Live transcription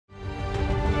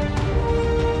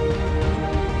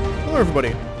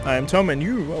everybody, I am Tom and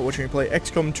you are watching me play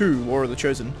XCOM 2, War of the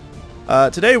Chosen.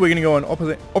 Today we're going to go on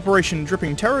Operation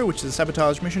Dripping Terror, which is a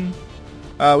sabotage mission.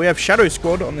 We have Shadow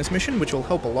Squad on this mission, which will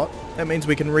help a lot. That means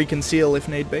we can reconceal if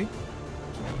need be.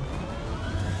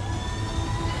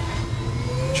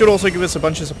 Should also give us a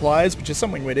bunch of supplies, which is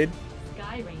something we did.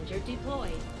 Sky Ranger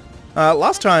deployed.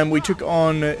 Last time we took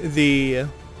on the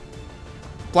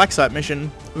Black Site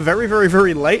mission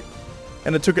very late.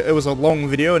 And it was a long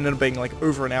video, and ended up being like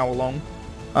over an hour long.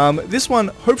 This one,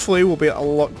 hopefully, will be a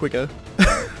lot quicker.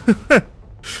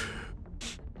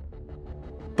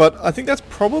 But I think that's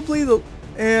probably the...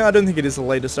 I don't think it is the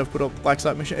latest I've put up Black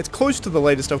Site mission. It's close to the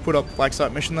latest I've put up Black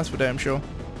Site mission, that's for damn sure.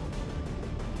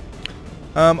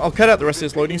 I'll cut out the rest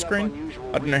of this loading screen.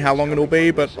 I don't know how long it'll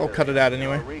be, but I'll cut it out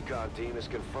anyway.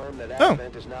 Oh,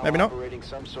 maybe not.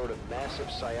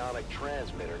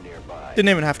 Didn't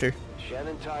even have to.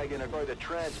 Shannon Tigan are the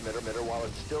transmitter while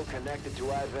it's still connected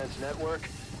to Advent's network.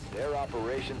 Their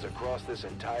operations across this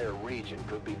entire region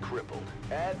could be crippled.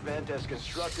 Advent has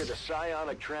constructed a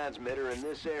psionic transmitter in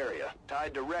this area,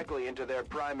 tied directly into their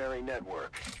primary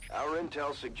network. Our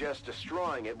intel suggests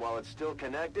destroying it while it's still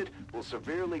connected will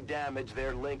severely damage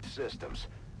their linked systems.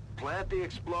 Plant the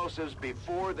explosives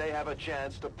before they have a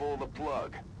chance to pull the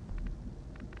plug.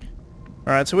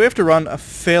 Alright, so we have to run a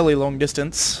fairly long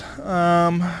distance.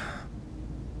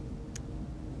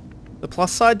 The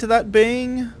plus side to that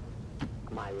being,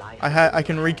 I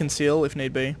can reconceal if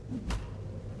need be.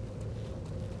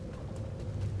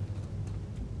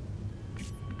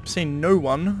 I've seen no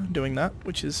one doing that,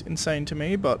 which is insane to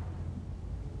me, but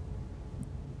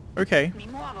okay.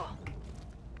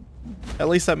 At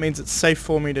least that means it's safe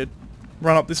for me to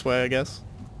run up this way, I guess.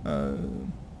 Or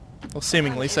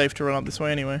seemingly safe to run up this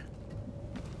way anyway.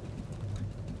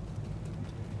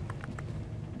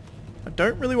 I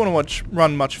don't really want to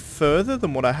run much further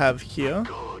than what I have here.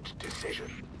 Good decision.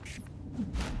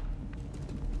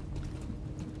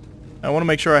 I want to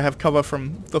make sure I have cover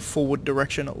from the forward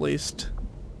direction at least.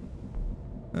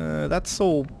 That's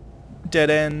all dead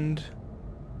end.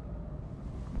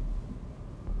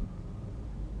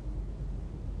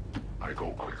 I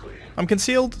go quickly. I'm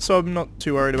concealed, so I'm not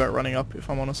too worried about running up, if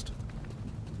I'm honest.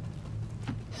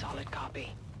 Solid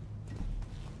copy.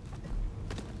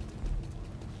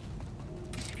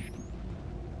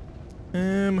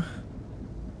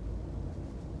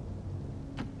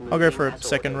 I'll go for a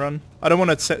second run. I don't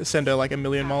want to send her like a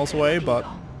million miles away, but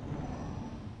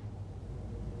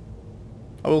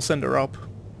I will send her up.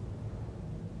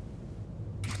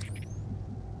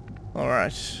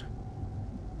 Alright.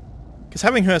 Because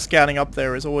having her scouting up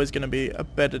there is always going to be a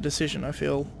better decision, I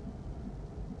feel.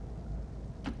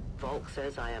 Volk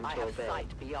says I am to obey.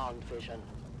 Sight beyond vision.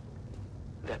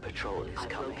 Their patrol is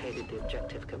coming. I've located the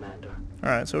objective, Commander.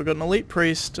 Alright, so we've got an elite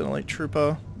priest, an elite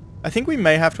trooper. I think we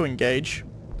may have to engage.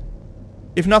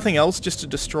 If nothing else, just to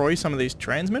destroy some of these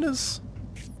transmitters.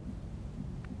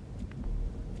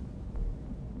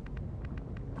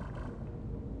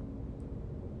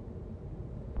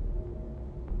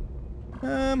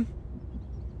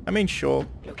 I mean, sure.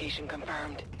 Location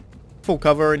confirmed. Full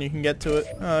cover and you can get to it.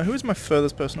 Who is my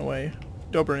furthest person away?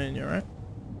 Dobrynin, right?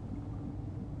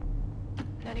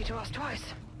 No need to ask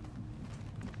twice.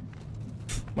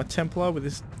 My Templar with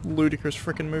this ludicrous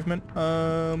frickin' movement.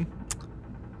 That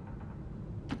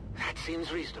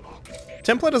seems reasonable.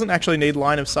 Templar doesn't actually need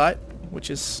line of sight, which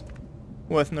is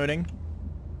worth noting.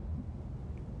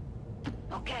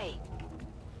 Okay.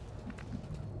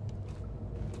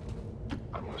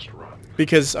 I must run.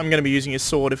 Because I'm going to be using his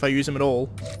sword if I use him at all.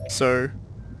 So,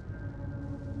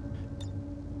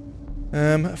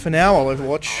 for now I'll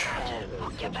overwatch.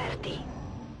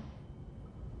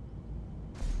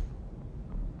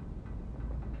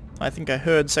 I think I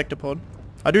heard Sector Pod.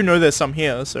 I do know there's some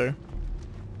here, so...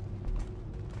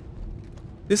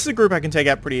 This is a group I can take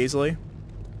out pretty easily.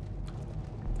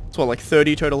 It's what, like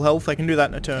 30 total health? I can do that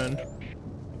in a turn.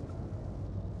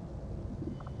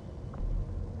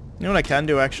 You know what I can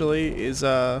do actually is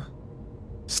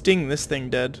sting this thing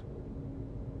dead.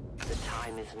 The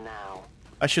time is now.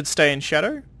 I should stay in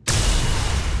shadow.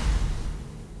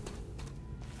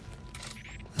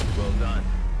 Well done.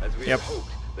 As we had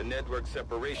hoped, the network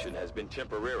separation has been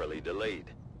temporarily delayed.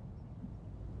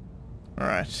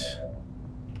 Alright.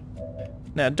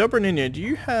 Now, Dobrynin, do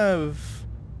you have...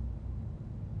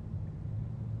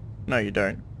 No, you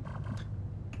don't.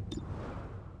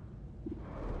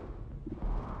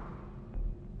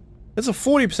 There's a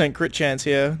 40% crit chance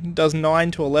here. Does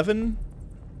 9 to 11.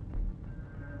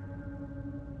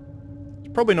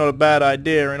 It's probably not a bad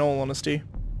idea, in all honesty.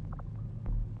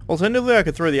 Alternatively, I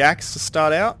could throw the axe to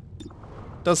start out.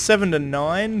 Does 7 to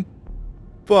 9,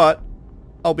 but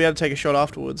I'll be able to take a shot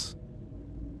afterwards.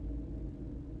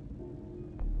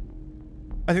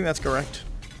 I think that's correct.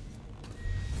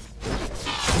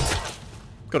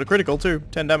 Got a critical too.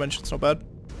 10 damage. It's not bad.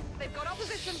 They've got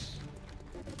opposition.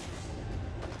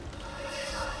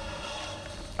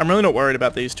 I'm really not worried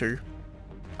about these two.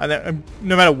 No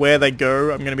matter where they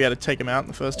go, I'm going to be able to take them out in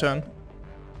the first turn.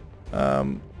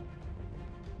 In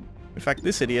fact,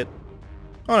 this idiot.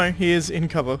 Oh no, he is in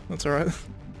cover. That's alright.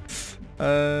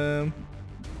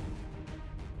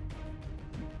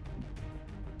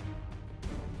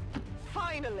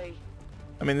 Finally.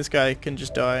 I mean, this guy can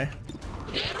just die.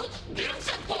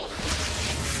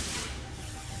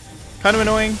 Kind of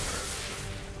annoying.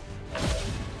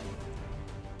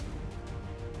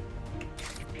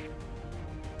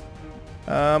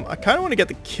 I kind of want to get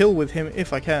the kill with him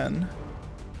if I can.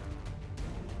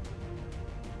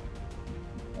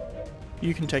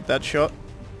 You can take that shot.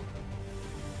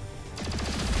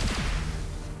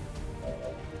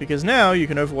 Because now you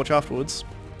can overwatch afterwards.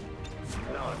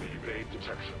 Non-evade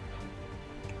detection.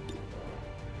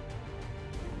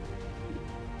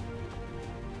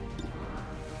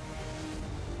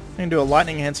 I can do a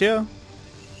lightning hands here.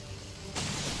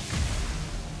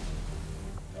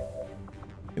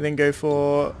 You then go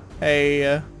for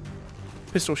a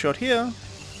pistol shot here.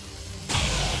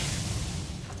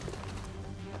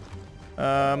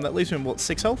 That leaves me with what,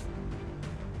 6 health?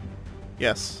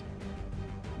 Yes.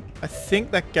 I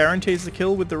think that guarantees the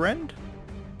kill with the rend.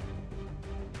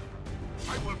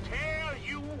 I will tear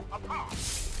you apart.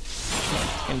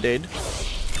 Indeed.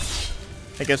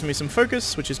 That gives me some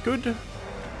focus, which is good.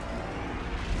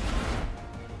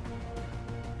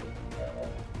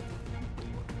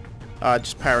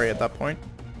 Just parry at that point.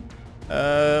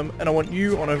 And I want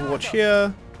you on Overwatch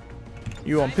here.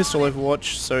 You on pistol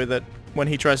Overwatch so that when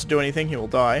he tries to do anything, he will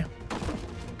die.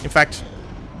 In fact,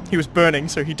 he was burning,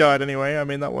 so he died anyway. I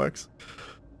mean, that works.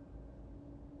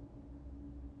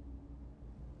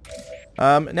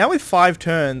 Now with 5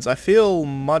 turns, I feel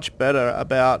much better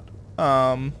about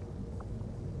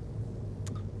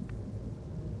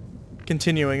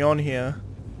continuing on here.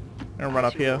 And run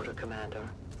up here.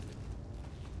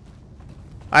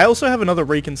 I also have another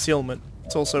reconcealment.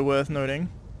 It's also worth noting.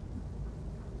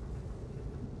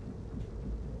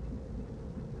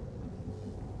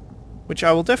 Which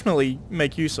I will definitely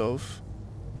make use of.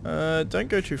 Don't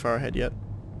go too far ahead yet.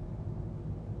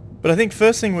 But I think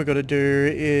first thing we've got to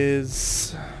do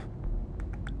is...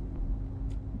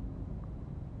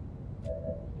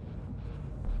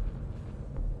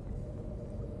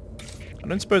 I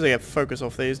don't suppose I get focus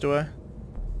off these, do I?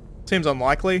 Seems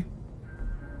unlikely.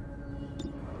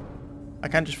 I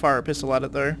can't just fire a pistol at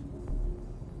it though.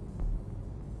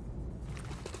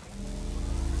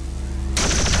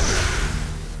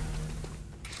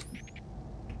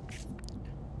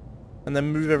 And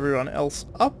then move everyone else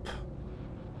up.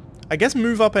 I guess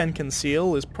move up and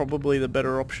conceal is probably the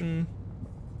better option.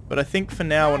 But I think for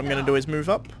now what I'm going to do is move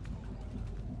up.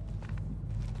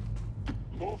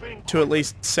 To at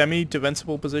least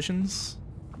semi-defensible positions.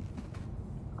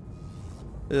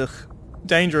 Ugh.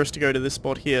 Dangerous to go to this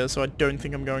spot here, so I don't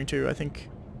think I'm going to. I think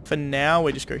for now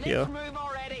we just go here.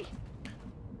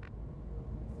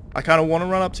 I kind of want to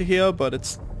run up to here, but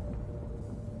it's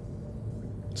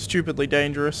stupidly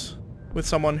dangerous with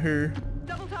someone who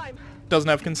doesn't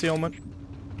have concealment.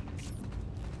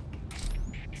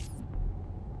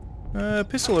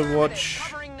 Pistol Overwatch.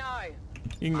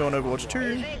 You can go on Overwatch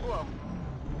 2.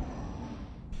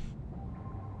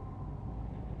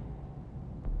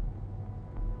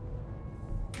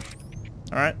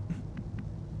 Alright.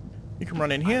 You can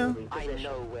run in here. I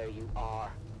know where you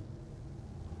are.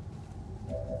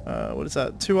 What is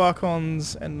that? 2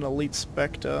 Archons and an Elite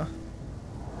Spectre.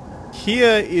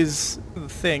 Here is the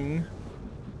thing.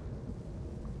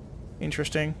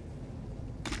 Interesting.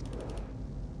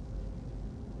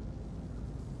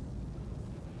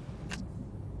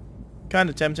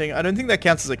 Kinda tempting. I don't think that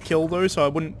counts as a kill though, so I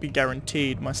wouldn't be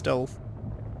guaranteed my stealth.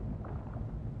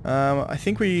 I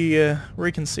think we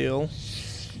reconceal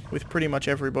with pretty much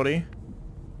everybody.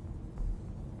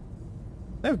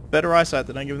 They have better eyesight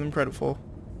than I give them credit for.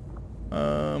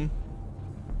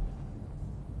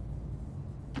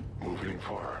 Moving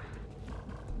forward.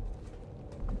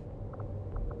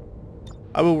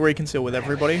 I will reconceal with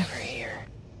everybody.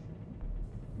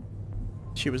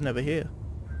 She was never here.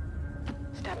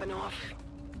 Stepping off.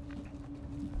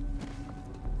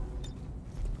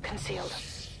 Concealed.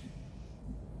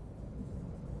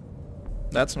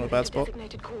 That's not a bad spot.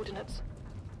 Designated coordinates.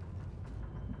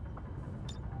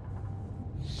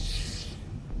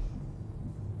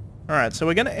 Alright, so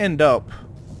we're going to end up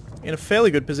in a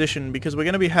fairly good position because we're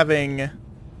going to be having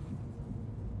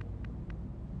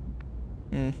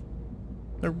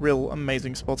They're real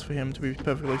amazing spots for him, to be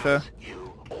perfectly fair.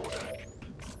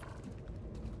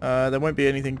 There won't be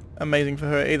anything amazing for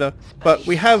her either. But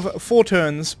we have 4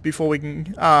 turns before we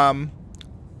can... kind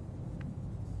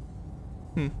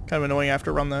of annoying I have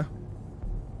to run there.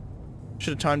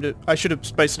 Should have timed it. I should have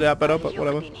spaced it out better, but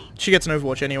whatever. She gets an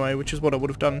Overwatch anyway, which is what I would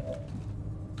have done.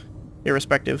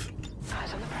 Irrespective.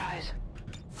 Eyes on the prize.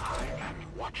 I am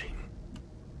watching.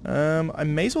 I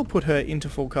may as well put her into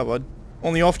full cover.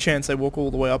 On the off chance they walk all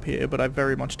the way up here, but I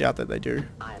very much doubt that they do.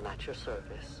 I am at your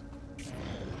service.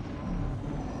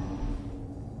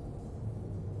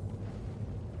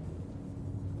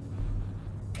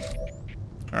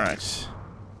 Alright.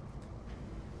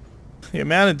 The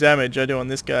amount of damage I do on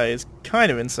this guy is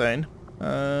kind of insane.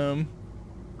 There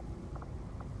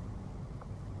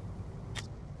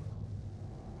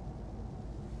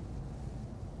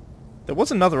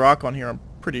was another Archon here, I'm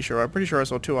pretty sure. I'm pretty sure I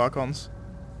saw 2 Archons.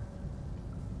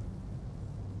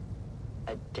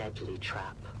 A deadly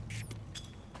trap.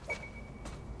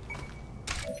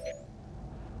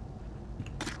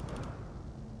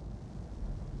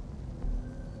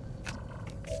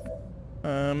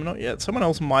 Not yet. Someone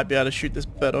else might be able to shoot this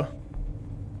better.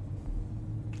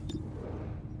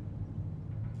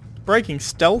 Breaking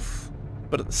stealth,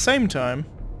 but at the same time...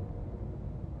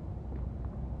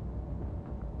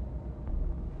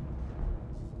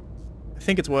 I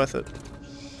think it's worth it.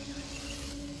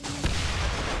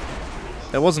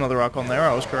 There was another Archon there,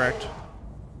 I was correct.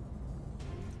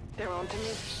 They're on to me.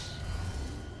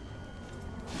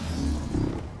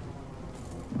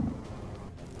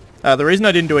 The reason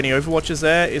I didn't do any Overwatches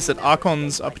there is that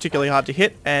Archons are particularly hard to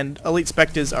hit, and Elite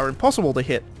Spectres are impossible to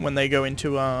hit when they go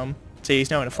into, see,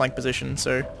 he's now in a flank position,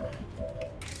 so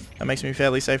that makes me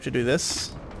fairly safe to do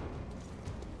this.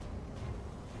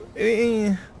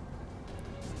 This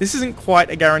isn't quite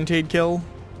a guaranteed kill,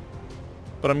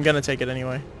 but I'm gonna take it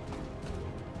anyway.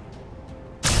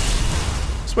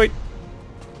 Sweet.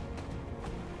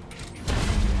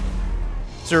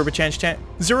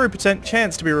 0%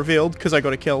 chance to be revealed because I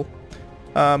got a kill.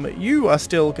 You are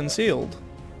still concealed.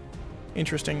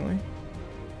 Interestingly.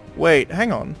 Wait,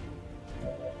 hang on.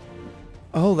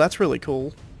 Oh, that's really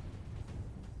cool.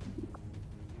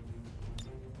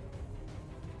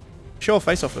 Sure,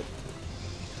 face off it.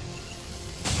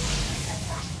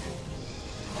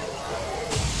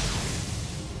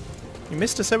 You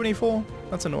missed a 74?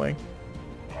 That's annoying.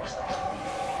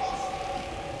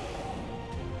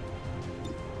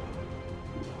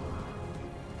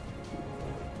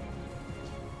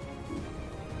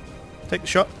 Take the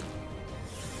shot.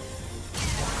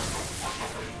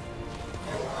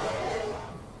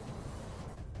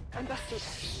 I'm busted.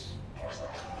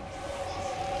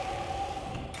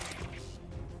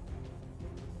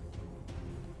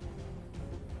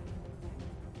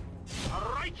 A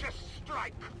righteous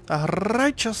strike. A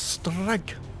righteous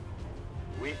strike.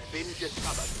 We've been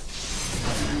discovered.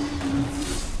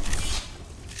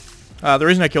 The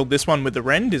reason I killed this one with the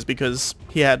Rend is because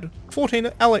he had 14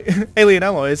 alien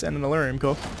alloys and an Elerium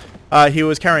core. He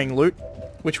was carrying loot,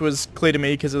 which was clear to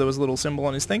me because there was a little symbol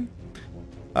on his thing.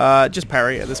 Just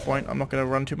parry at this point. I'm not going to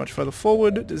run too much further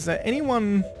forward. Is there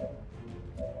anyone...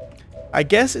 I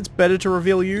guess it's better to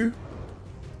reveal you,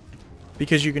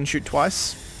 because you can shoot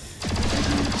twice.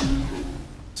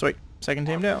 Sweet. Second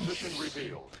team down.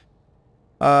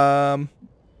 And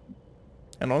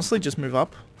honestly, just move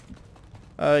up.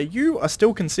 You are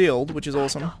still concealed, which is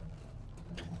awesome.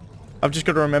 I've just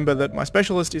got to remember that my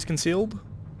specialist is concealed,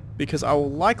 because I will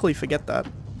likely forget that.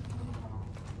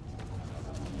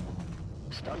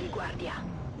 Stadi guardia.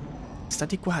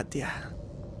 Stadi guardia.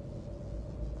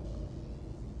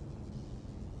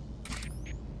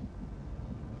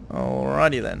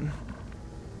 Alrighty then.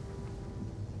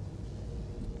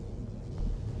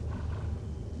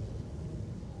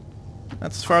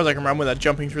 That's as far as I can run without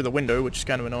jumping through the window, which is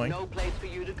kind of annoying. No place for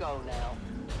you to go now.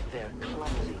 They're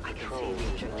clumsy. I can see the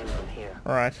objective from here.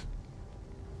 Alright.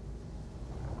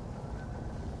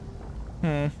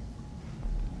 The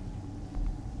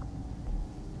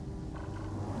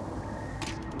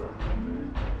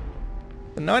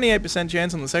 98%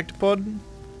 chance on the sector pod.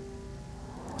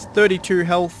 It's 32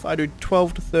 health. I do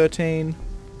 12 to 13.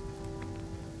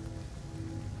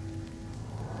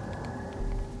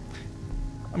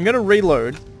 I'm gonna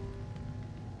reload.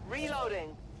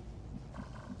 Reloading.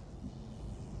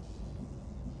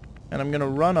 And I'm gonna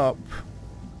run up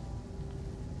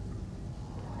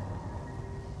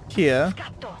here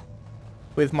Scatto.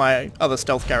 with my other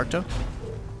stealth character.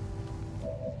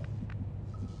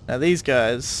 Now these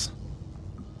guys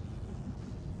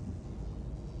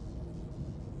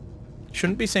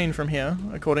shouldn't be seen from here,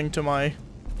 according to my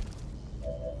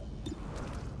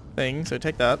thing, so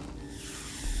take that.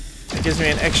 It gives me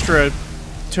an extra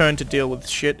turn to deal with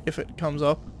shit if it comes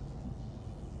up.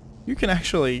 You can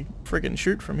actually friggin'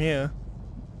 shoot from here.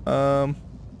 Finally.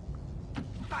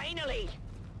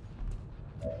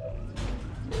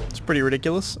 It's pretty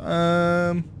ridiculous.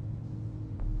 For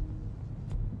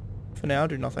now,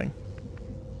 do nothing.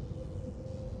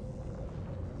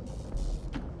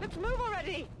 Let's move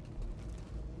already.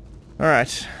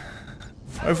 Alright.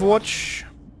 Overwatch.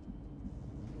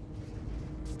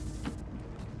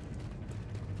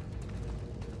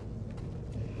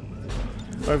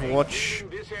 Overwatch.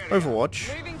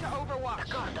 Overwatch. Moving to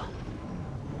Overwatch.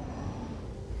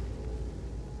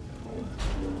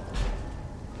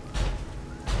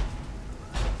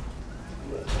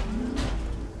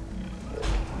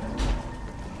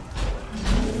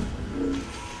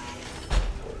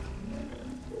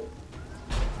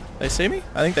 They see me?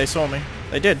 I think they saw me.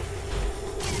 They did.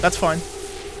 That's fine.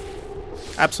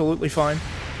 Absolutely fine.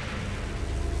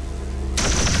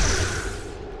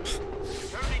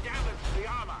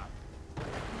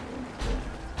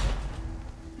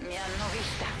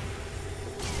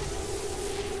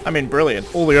 I mean,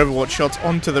 brilliant. All the Overwatch shots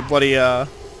onto the bloody, onto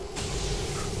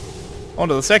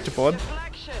the sector pod.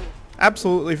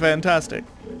 Absolutely fantastic.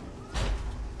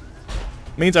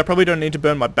 Means I probably don't need to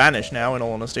burn my banish now, in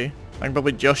all honesty. I can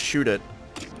probably just shoot it.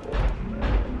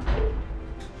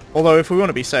 Although, if we want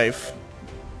to be safe,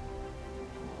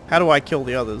 how do I kill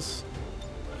the others?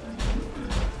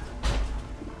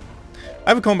 I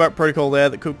have a combat protocol there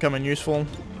that could come in useful.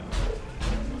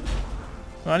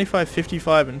 95,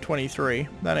 55, and 23.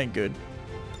 That ain't good.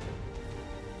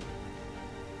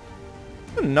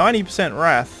 90%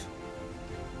 Wrath.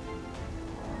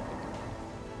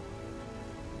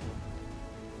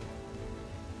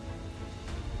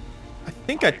 I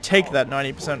think I take that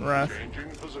 90% Wrath.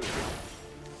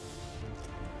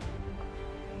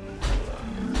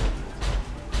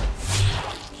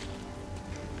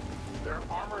 Their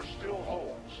armor still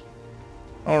holds.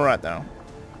 Alright now.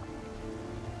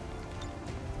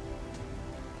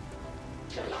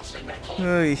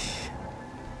 Oy.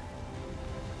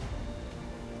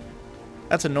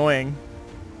 That's annoying.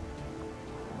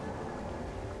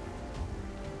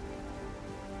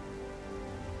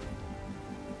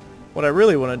 What I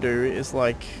really want to do is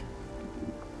like...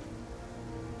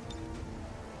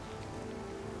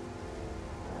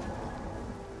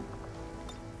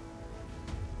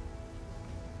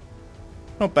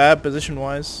 Not bad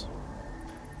position-wise.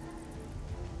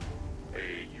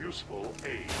 A useful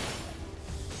aid.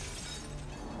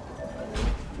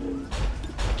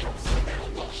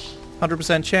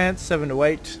 100% chance, 7 to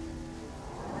 8.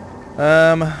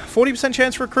 40%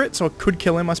 chance for a crit, so I could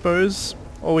kill him, I suppose.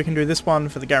 Or we can do this one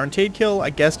for the guaranteed kill.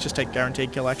 I guess just take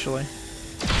guaranteed kill, actually.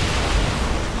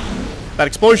 That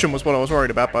explosion was what I was worried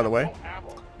about, by the way.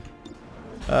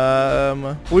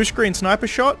 Blue screen sniper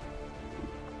shot.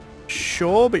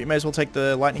 Sure, but you may as well take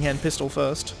the lightning hand pistol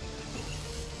first.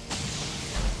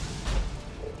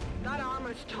 That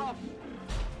armor's tough.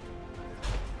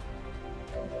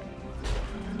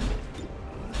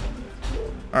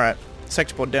 Alright,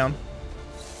 sector pod down.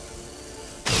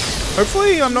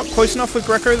 Hopefully I'm not close enough with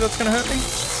Greco that's gonna hurt me.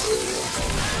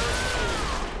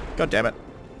 God damn it.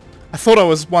 I thought I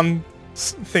was one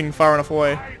thing far enough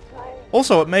away.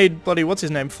 Also, it made bloody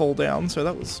what's-his-name fall down, so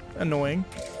that was annoying.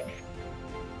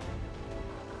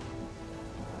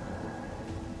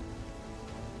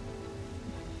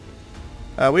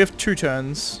 We have 2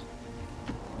 turns.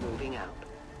 Moving out.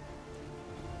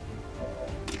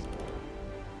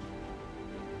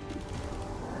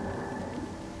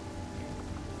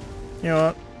 You know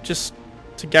what? Just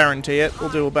to guarantee it, we'll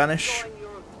do a banish. Join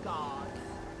your god.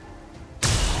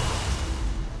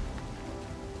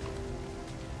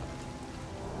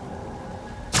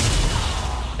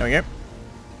 There we go.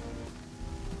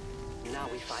 Now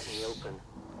we fight in the open.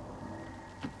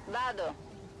 Vado.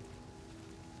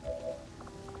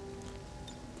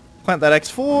 Plant that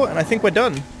X4, and I think we're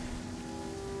done.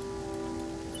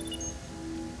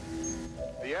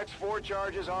 The X4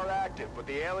 charges are active, but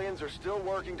the aliens are still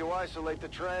working to isolate the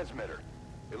transmitter.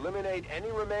 Eliminate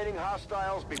any remaining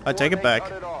hostiles before I take it they back.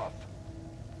 cut it off.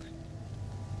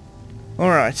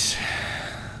 Alright.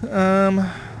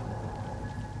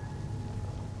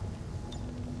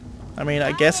 I mean,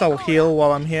 I guess I'll heal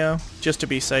while I'm here, just to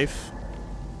be safe.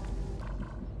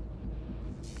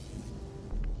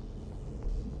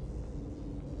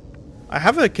 I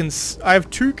have I have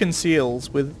 2 conceals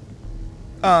with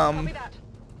Copy that.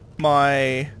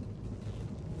 my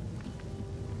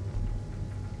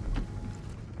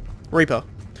Reaper.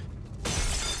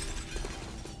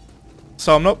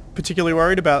 So I'm not particularly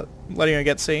worried about letting her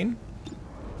get seen.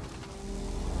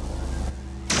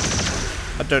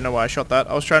 don't know why I shot that.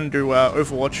 I was trying to do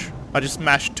Overwatch. I just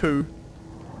mashed 2,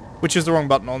 which is the wrong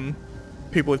button on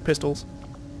people with pistols.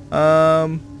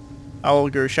 I'll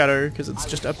go Shadow because it's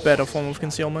just a better form of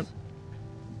concealment.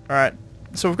 Alright,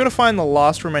 so we've got to find the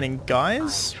last remaining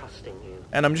guys,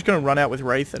 and I'm just going to run out with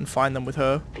Wraith and find them with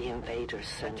her.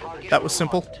 That was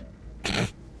simple.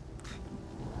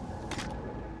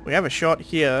 We have a shot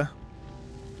here.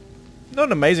 Not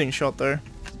an amazing shot though.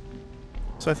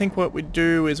 So I think what we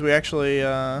do is we actually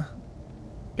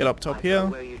get up top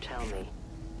here.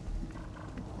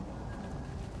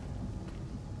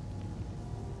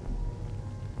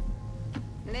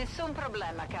 Nessun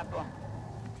problema, capo.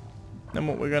 Then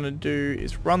what we're going to do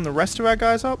is run the rest of our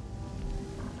guys up.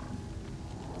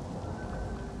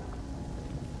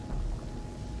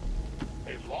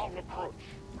 A long approach.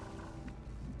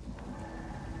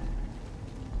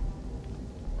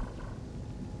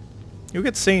 You'll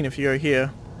get seen if you go here,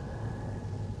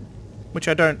 which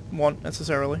I don't want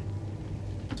necessarily.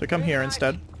 So come here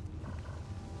instead.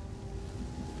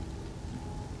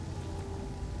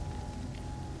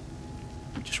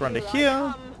 Just run to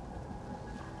here.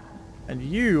 And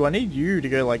you, I need you to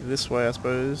go like this way, I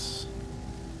suppose.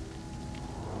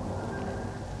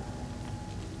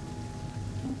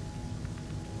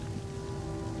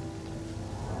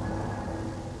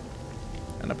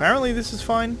 And apparently this is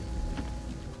fine.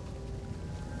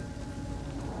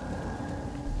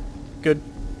 Good.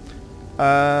 Give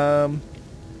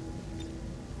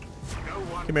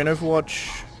me an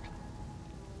Overwatch.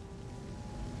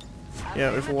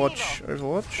 Yeah, Overwatch,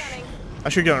 Overwatch. I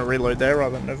should go on a reload there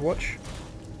rather than Overwatch.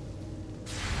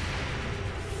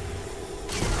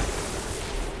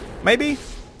 Maybe?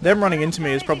 Them running into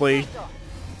me is probably...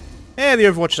 Yeah, the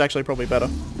Overwatch is actually probably better.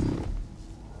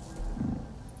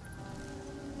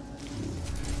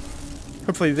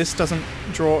 Hopefully this doesn't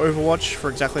draw Overwatch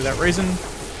for exactly that reason.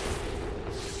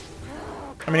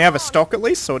 I mean, you have a stock at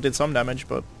least, so it did some damage,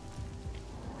 but...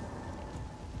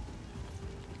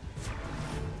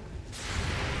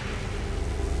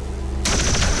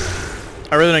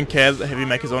 I really don't care that the Heavy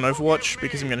Maker's on Overwatch,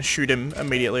 because I'm going to shoot him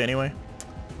immediately anyway.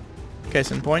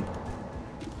 Case in point.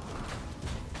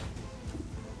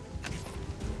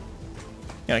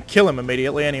 Gonna kill him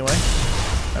immediately anyway.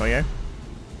 There we go.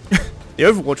 The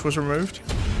Overwatch was removed.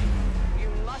 You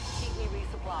must keep me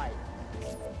resupplied.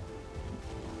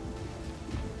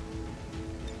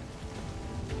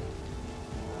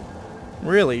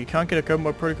 Really? You can't get a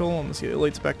combo protocol on the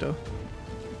Elite Spectre?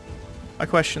 I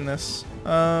question this.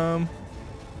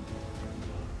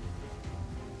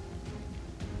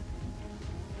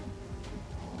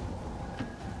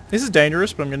 This is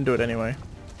dangerous, but I'm gonna do it anyway.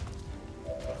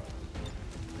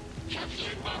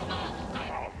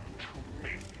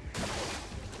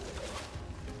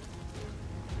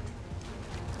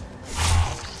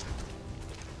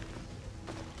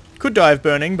 Could dive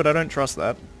burning, but I don't trust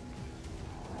that.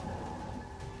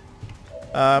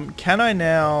 Can I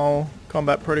now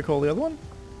combat protocol the other one?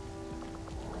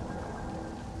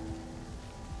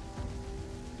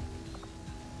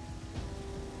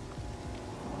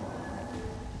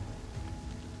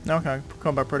 No, I can't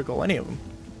combat protocol any of them.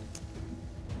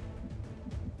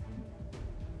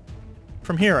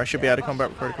 From here I should be able to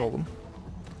combat protocol them.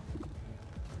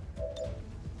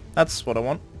 That's what I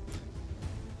want.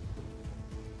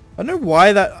 I don't know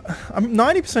why that... I'm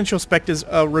 90% sure Spectres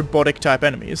are robotic type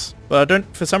enemies, but I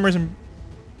don't... For some reason,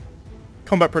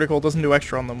 combat protocol doesn't do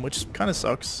extra on them, which kind of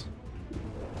sucks.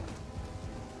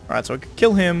 Alright, so I could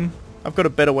kill him. I've got a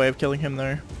better way of killing him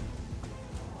though.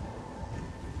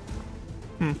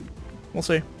 We'll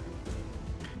see.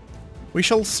 We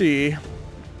shall see.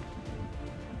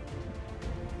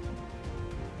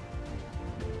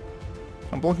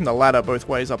 I'm blocking the ladder both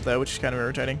ways up there, which is kind of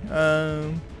irritating.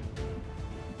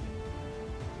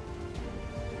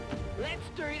 Let's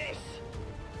do this.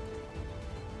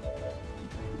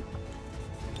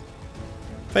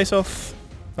 Face off.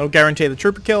 That'll guarantee the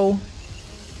trooper kill.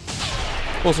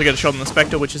 Also get a shot on the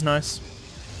Spectre, which is nice.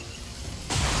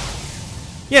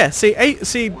 Yeah,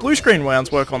 see, blue screen rounds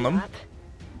work on them.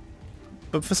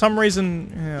 But for some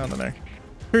reason, yeah, I don't know.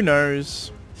 Who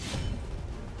knows?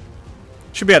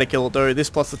 Should be able to kill it though. This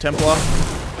plus the Templar.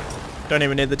 Don't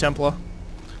even need the Templar.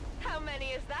 How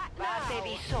many is that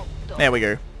now? There we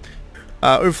go.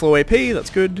 Overflow AP, that's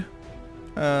good.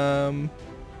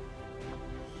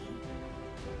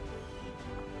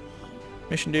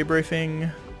 Mission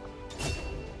debriefing.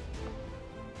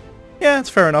 Yeah, it's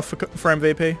fair enough for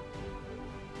MVP.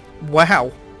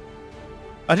 Wow.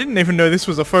 I didn't even know this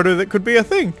was a photo that could be a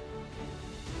thing.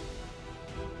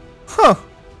 Huh.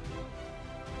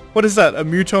 What is that? A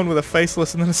Muton with a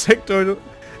faceless and then a sectoid?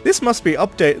 This must be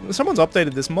updated. Someone's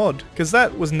updated this mod, because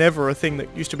that was never a thing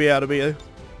that used to be able to be a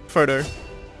photo.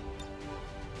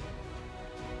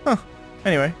 Huh.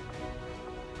 Anyway.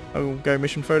 I'll go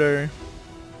mission photo.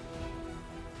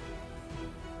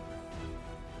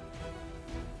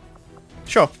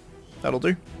 Sure. That'll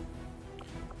do.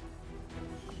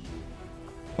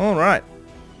 Alright.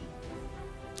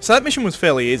 So that mission was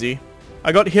fairly easy.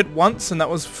 I got hit once, and that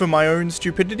was for my own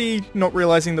stupidity, not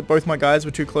realizing that both my guys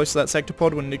were too close to that sector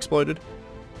pod when it exploded.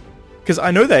 Because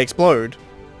I know they explode,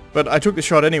 but I took the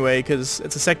shot anyway because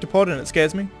it's a sector pod and it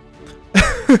scares me.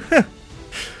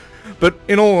 But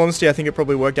in all honesty, I think it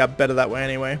probably worked out better that way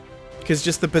anyway. Because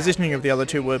just the positioning of the other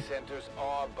two were...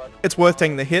 It's worth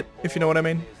taking the hit, if you know what I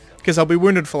mean. Because I'll be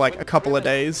wounded for like a couple of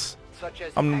days.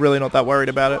 I'm really not that worried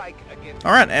about it.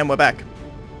 Alright, and we're back.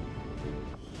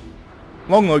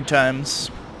 Long load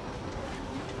times.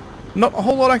 Not a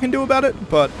whole lot I can do about it,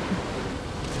 but...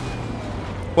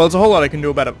 Well, there's a whole lot I can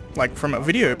do about it, like, from a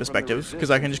video perspective,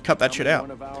 because I can just cut that shit out.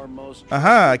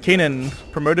 Aha, Keenan,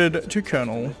 promoted to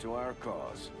Colonel.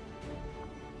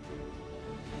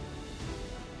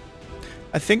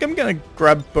 I think I'm gonna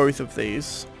grab both of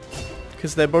these,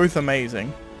 because they're both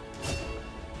amazing.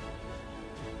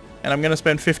 And I'm gonna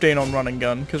spend 15 on run and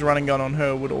gun, because run and gun on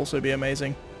her would also be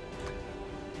amazing.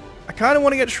 I kinda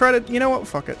wanna get shredded. You know what?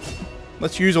 Fuck it.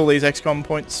 Let's use all these Xcom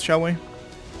points, shall we?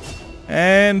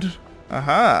 And...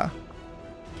 aha.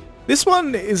 This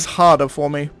one is harder for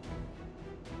me.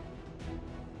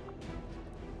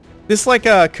 This, like,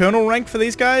 Colonel rank for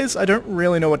these guys, I don't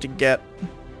really know what to get.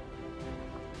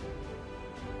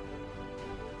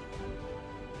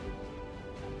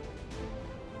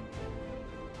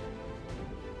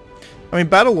 I mean,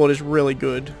 Battlelord is really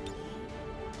good.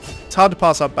 It's hard to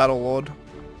pass up Battlelord.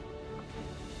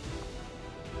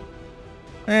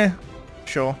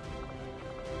 Sure.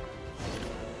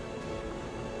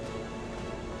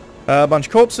 A bunch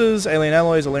of corpses, alien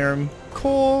alloys, Elerium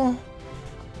core.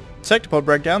 Sectopod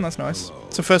breakdown, that's nice. Hello.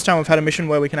 It's the first time we've had a mission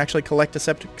where we can actually collect a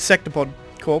Sectopod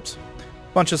corpse.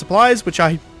 Bunch of supplies, which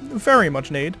I very much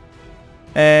need.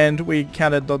 And we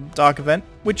counted the dark event,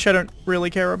 which I don't really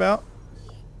care about.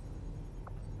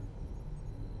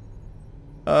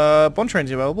 Bond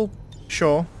trains available.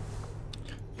 Sure.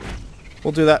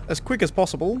 We'll do that as quick as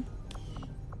possible.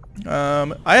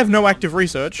 I have no active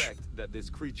research.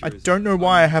 I don't know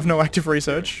why I have no active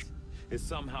research. Is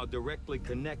somehow directly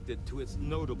connected to its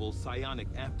notable psionic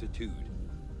aptitude.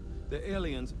 The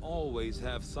aliens always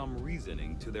have some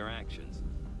reasoning to their actions,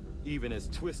 even as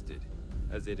twisted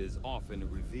as it is often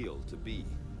revealed to be.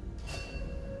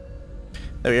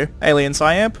 There we go. Alien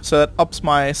psi amp, so that ups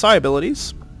my psi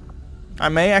abilities. I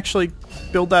may actually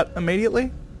build that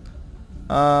immediately.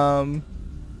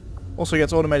 Also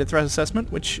gets automated threat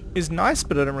assessment, which is nice,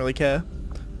 but I don't really care.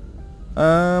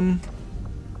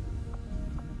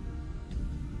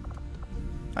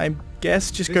 I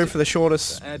guess just go for the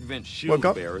shortest. Advent shield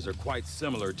bearers are quite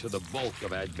similar to the bulk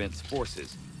of Advent's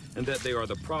forces, in that they are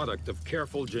the product of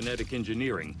careful genetic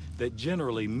engineering that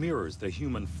generally mirrors the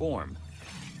human form.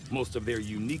 Most of their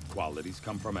unique qualities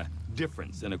come from a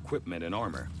difference in equipment and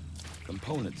armor.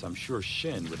 Components I'm sure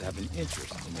Shen would have an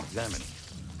interest in examining.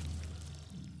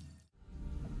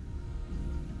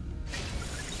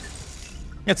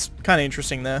 It's kind of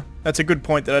interesting there. That's a good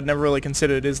point that I'd never really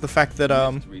considered, is the fact that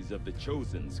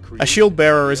a shield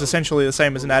bearer is essentially the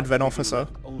same as an Advent officer.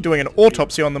 Doing an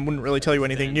autopsy on them wouldn't really tell you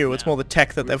anything new. It's more the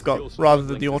tech that they've got rather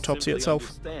than the autopsy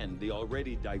itself. The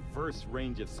already diverse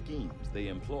range of schemes they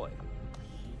employ.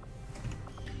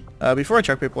 Before I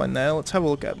chuck people in there, let's have a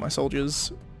look at my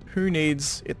soldiers. Who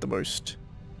needs it the most?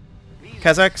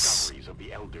 Kazakhs,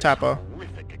 Tapper,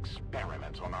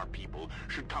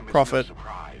 Prophet,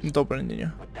 and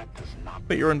Dobronin.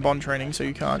 But you're in bond training, so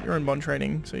you can't. You're in bond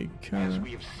training, so you can't. As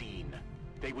we have seen,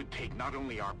 they would take not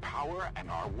only our power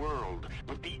and our world,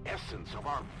 but the essence of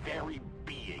our very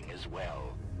being as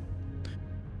well.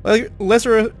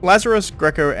 Lazarus,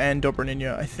 Greco, and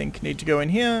Dobronin, I think, need to go in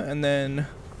here, and then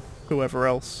whoever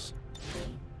else.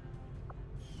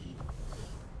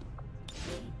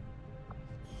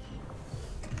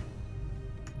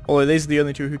 Although these are the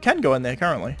only two who can go in there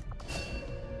currently.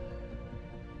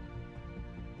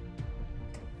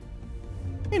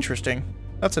 Interesting.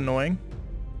 That's annoying.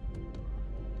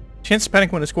 Chance to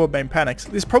panic when a squad mate panics.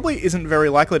 This probably isn't very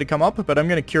likely to come up, but I'm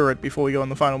going to cure it before we go on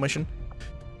the final mission.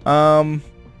 I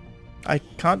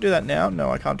can't do that now. No,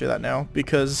 I can't do that now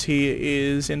because he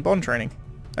is in bond training.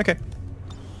 Okay.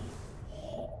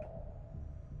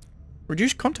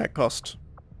 Reduce contact cost.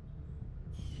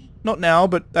 Not now,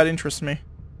 but that interests me.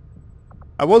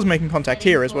 I was making contact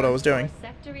here is what I was doing.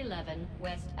 Sector 11,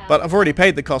 West But I've already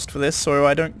paid the cost for this, so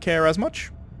I don't care as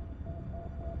much.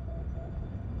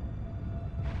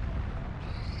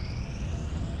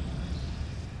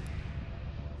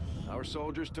 Our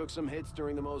soldiers took some hits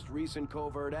during the most recent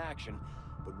covert action,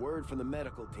 but word from the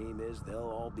medical team is they'll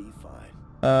all be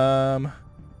fine.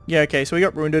 Yeah, okay, so he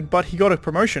got wounded, but he got a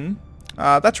promotion.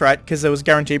 That's right, because there was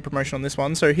guaranteed promotion on this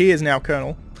one, so he is now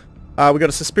Colonel. We got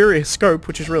a superior scope,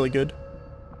 which is really good.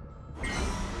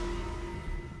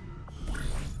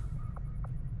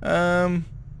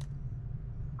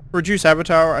 Reduce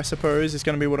avatar, I suppose, is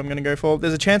going to be what I'm going to go for.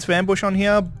 There's a chance of ambush on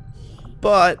here,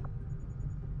 but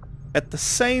at the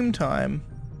same time,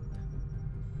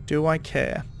 do I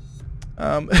care?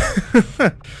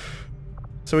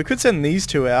 So we could send these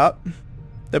two out.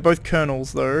 They're both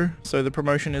colonels though, so the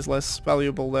promotion is less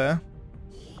valuable there.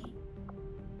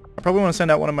 I probably want to send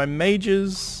out one of my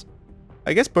mages.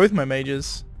 I guess both my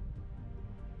mages.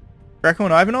 Greco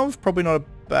and Ivanov, probably not a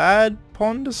bad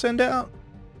pawn to send out.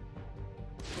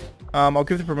 I'll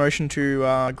give the promotion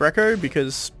to Greco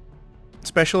because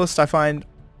specialist I find,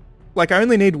 like, I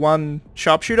only need one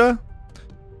sharpshooter.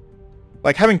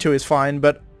 Like, having two is fine,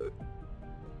 but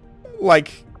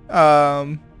like,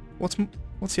 what's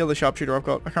the other sharpshooter I've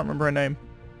got? I can't remember her name.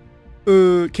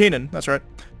 Keenan, that's right.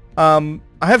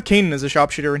 I have Keenan as a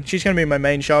sharpshooter, and she's going to be my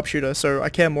main sharpshooter, so I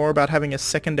care more about having a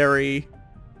secondary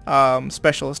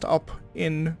specialist up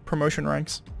in promotion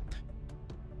ranks.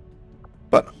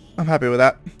 But I'm happy with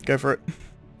that. Go for it.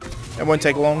 It won't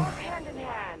take long. Hand in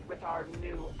hand with our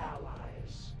new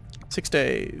allies. 6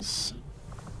 days.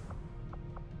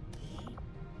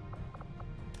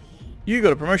 You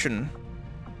got a promotion.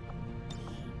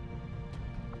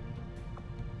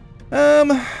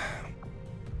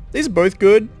 These are both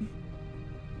good.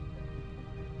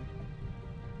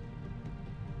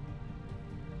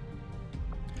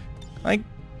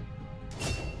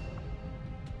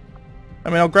 I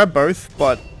mean, I'll grab both,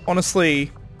 but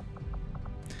honestly,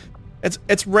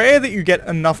 it's rare that you get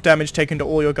enough damage taken to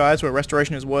all your guys where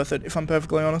restoration is worth it, if I'm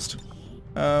perfectly honest.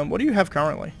 What do you have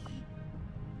currently?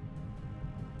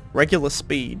 Regular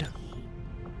speed.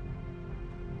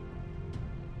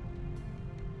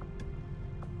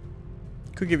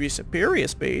 Could give you superior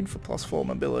speed for +4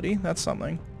 mobility. That's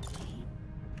something.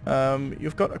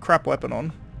 You've got a crap weapon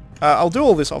on. I'll do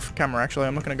all this off camera, actually.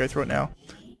 I'm not going to go through it now.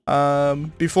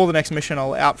 Before the next mission,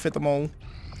 I'll outfit them all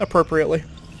appropriately.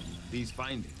 These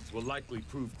findings will likely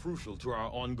prove crucial to our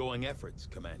ongoing efforts,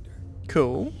 Commander.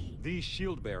 Cool. These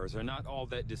shield bearers are not all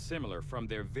that dissimilar from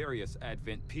their various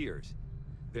Advent peers.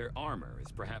 Their armor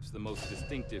is perhaps the most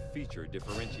distinctive feature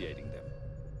differentiating them.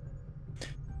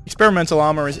 Experimental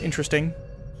armor is interesting.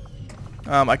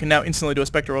 I can now instantly do a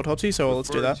Spectre autopsy, so let's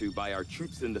do that. Referred to by our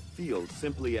troops in the field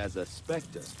simply as a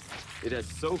Spectre, it has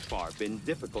so far been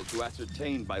difficult to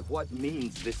ascertain by what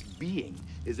means this being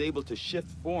is able to shift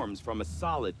forms from a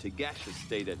solid to gaseous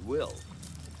state at will.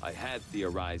 I had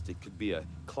theorized it could be a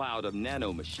cloud of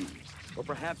nanomachines, or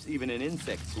perhaps even an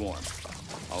insect swarm.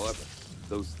 However,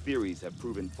 those theories have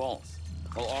proven false,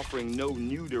 while offering no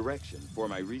new direction for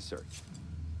my research.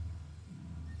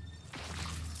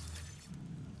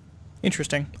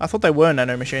 Interesting. I thought they were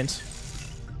nanomachines.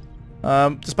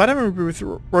 Despite having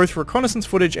both reconnaissance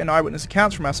footage and eyewitness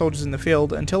accounts from our soldiers in the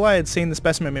field, until I had seen the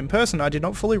specimen in person, I did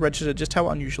not fully register just how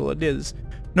unusual it is.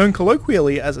 Known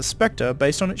colloquially as a spectre,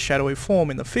 based on its shadowy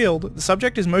form in the field, the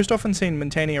subject is most often seen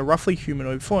maintaining a roughly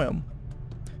humanoid form.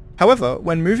 However,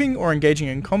 when moving or engaging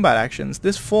in combat actions,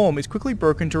 this form is quickly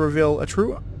broken to reveal a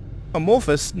true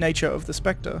amorphous nature of the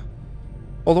spectre.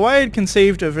 Although I had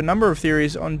conceived of a number of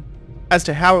theories as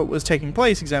to how it was taking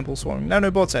place, example swarming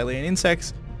nanobots, alien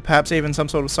insects, perhaps even some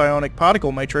sort of psionic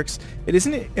particle matrix, it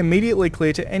isn't immediately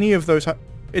clear that any of those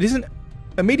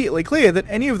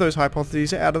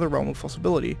hypotheses are out of the realm of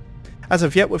possibility. As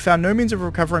of yet, we've found no means of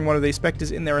recovering one of these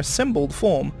spectres in their assembled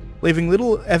form, leaving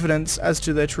little evidence as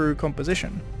to their true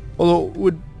composition. Although it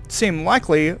would seem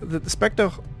likely that the spectre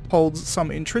holds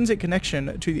some intrinsic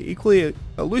connection to the equally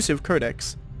elusive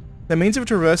Codex, the means of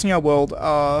traversing our world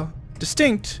are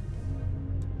distinct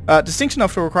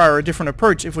enough to require a different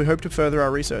approach if we hope to further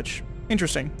our research.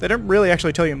 Interesting. They don't really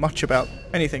actually tell you much about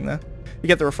anything there. You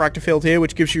get the refractor field here,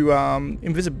 which gives you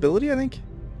invisibility, I think?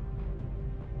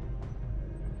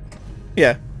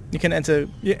 Yeah, you can enter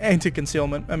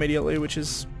concealment immediately, which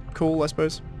is cool, I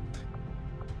suppose.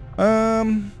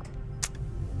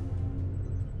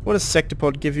 What does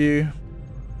Sectopod give you?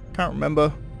 Can't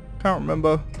remember. I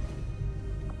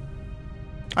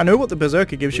know what the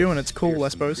Berserker gives you, and it's cool, I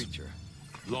suppose. Creature,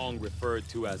 long referred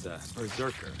to as a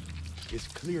Berserker, is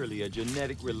clearly a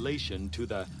genetic relation to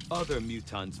the other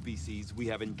mutant species we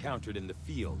have encountered in the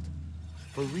field.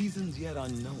 for reasons yet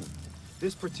unknown.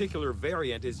 This particular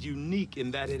variant is unique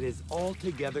in that it is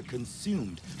altogether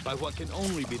consumed by what can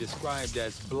only be described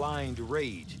as blind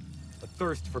rage, a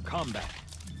thirst for combat,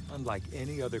 unlike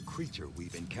any other creature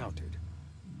we've encountered.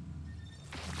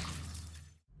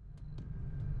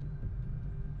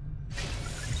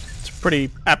 It's a pretty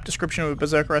apt description of a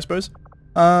berserker, I suppose.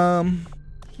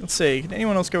 Let's see, can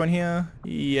anyone else go in here?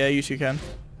 Yeah, you two can.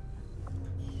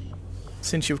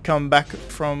 Since you've come back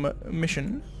from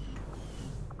mission.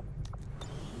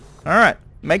 Alright,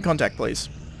 make contact please.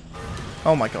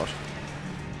 Oh my god.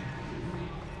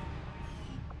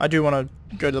 I do want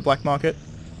to go to the black market.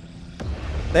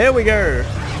 There we go!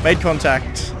 Made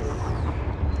contact.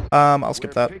 I'll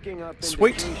skip that.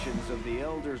 Sweet. Of the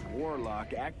Elder's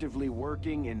warlock actively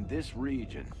working in this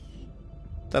region.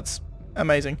 That's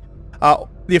amazing.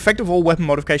 The effect of all weapon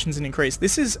modifications is increased.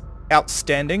 This is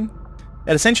outstanding.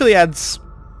 It essentially adds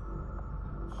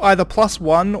either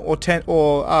 +1 or 10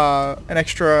 or an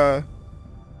extra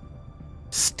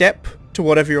step to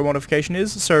whatever your modification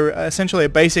is. So essentially a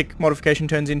basic modification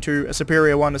turns into a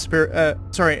superior one,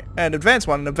 an advanced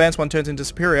one turns into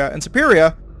superior, and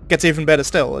superior gets even better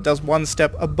still. It does one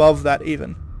step above that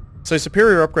even. So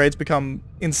superior upgrades become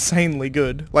insanely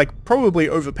good. Like, probably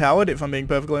overpowered if I'm being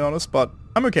perfectly honest, but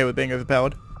I'm okay with being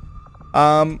overpowered.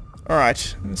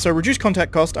 Alright, so reduced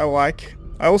contact cost I like.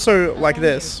 I also like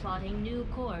this.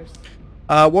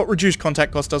 What reduced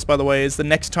contact cost does, by the way, is the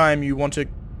next time you want to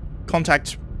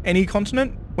contact any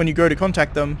continent, when you go to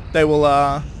contact them, they will,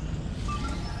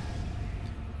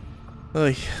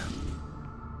 it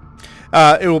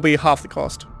will be half the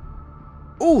cost.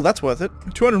 Ooh, that's worth it.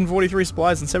 243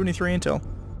 supplies and 73 intel.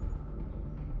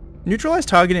 Neutralize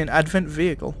target in Advent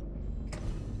vehicle.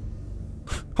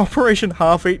 Operation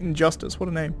Half-Eaten Justice, what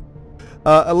a name.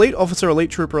 Elite Officer,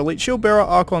 Elite Trooper, Elite Shield Bearer,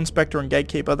 Archon, Spectre, and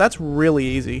Gatekeeper. That's really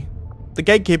easy. The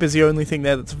Gatekeeper is the only thing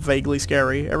there that's vaguely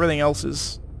scary. Everything else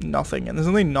is nothing. And there's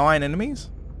only 9 enemies.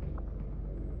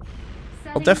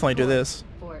 I'll definitely do this.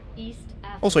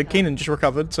 Also, Keenan just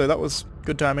recovered, so that was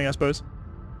good timing, I suppose.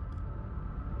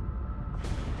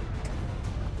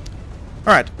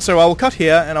 Alright, so I'll cut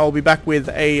here, and I'll be back with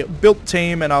a built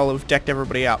team, and I'll have decked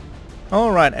everybody out.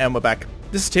 Alright, and we're back.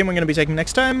 This is the team I'm going to be taking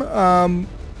next time.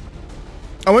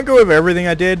 I won't go over everything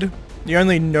I did. The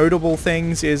only notable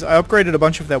things is I upgraded a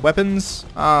bunch of their weapons.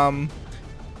 I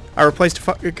replaced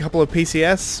a couple of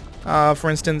PCS. For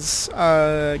instance,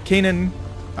 Keenan,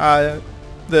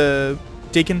 the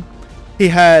Deacon, he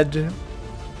had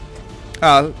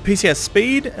PCS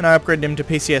speed, and I upgraded him to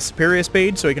PCS superior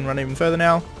speed, so he can run even further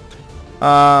now.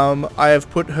 I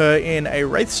have put her in a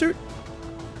Wraith suit.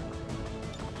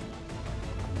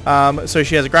 So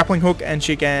she has a grappling hook, and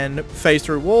she can phase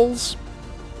through walls.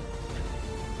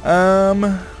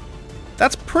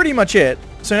 That's pretty much it.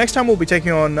 So next time we'll be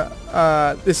taking on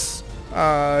this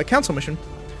council mission.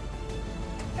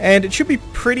 And it should be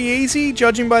pretty easy,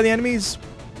 judging by the enemies.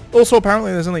 Also,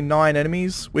 apparently there's only 9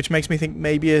 enemies, which makes me think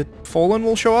maybe a Fallen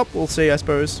will show up. We'll see, I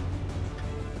suppose.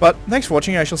 But thanks for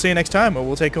watching. I shall see you next time, where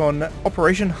we'll take on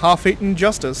Operation Half-Eaten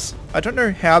Justice. I don't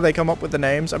know how they come up with the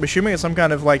names. I'm assuming it's some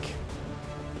kind of, like,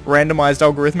 randomized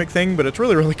algorithmic thing, but it's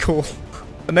really, really cool.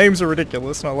 The names are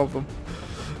ridiculous, and I love them.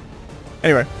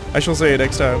 Anyway, I shall see you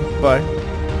next time. Bye.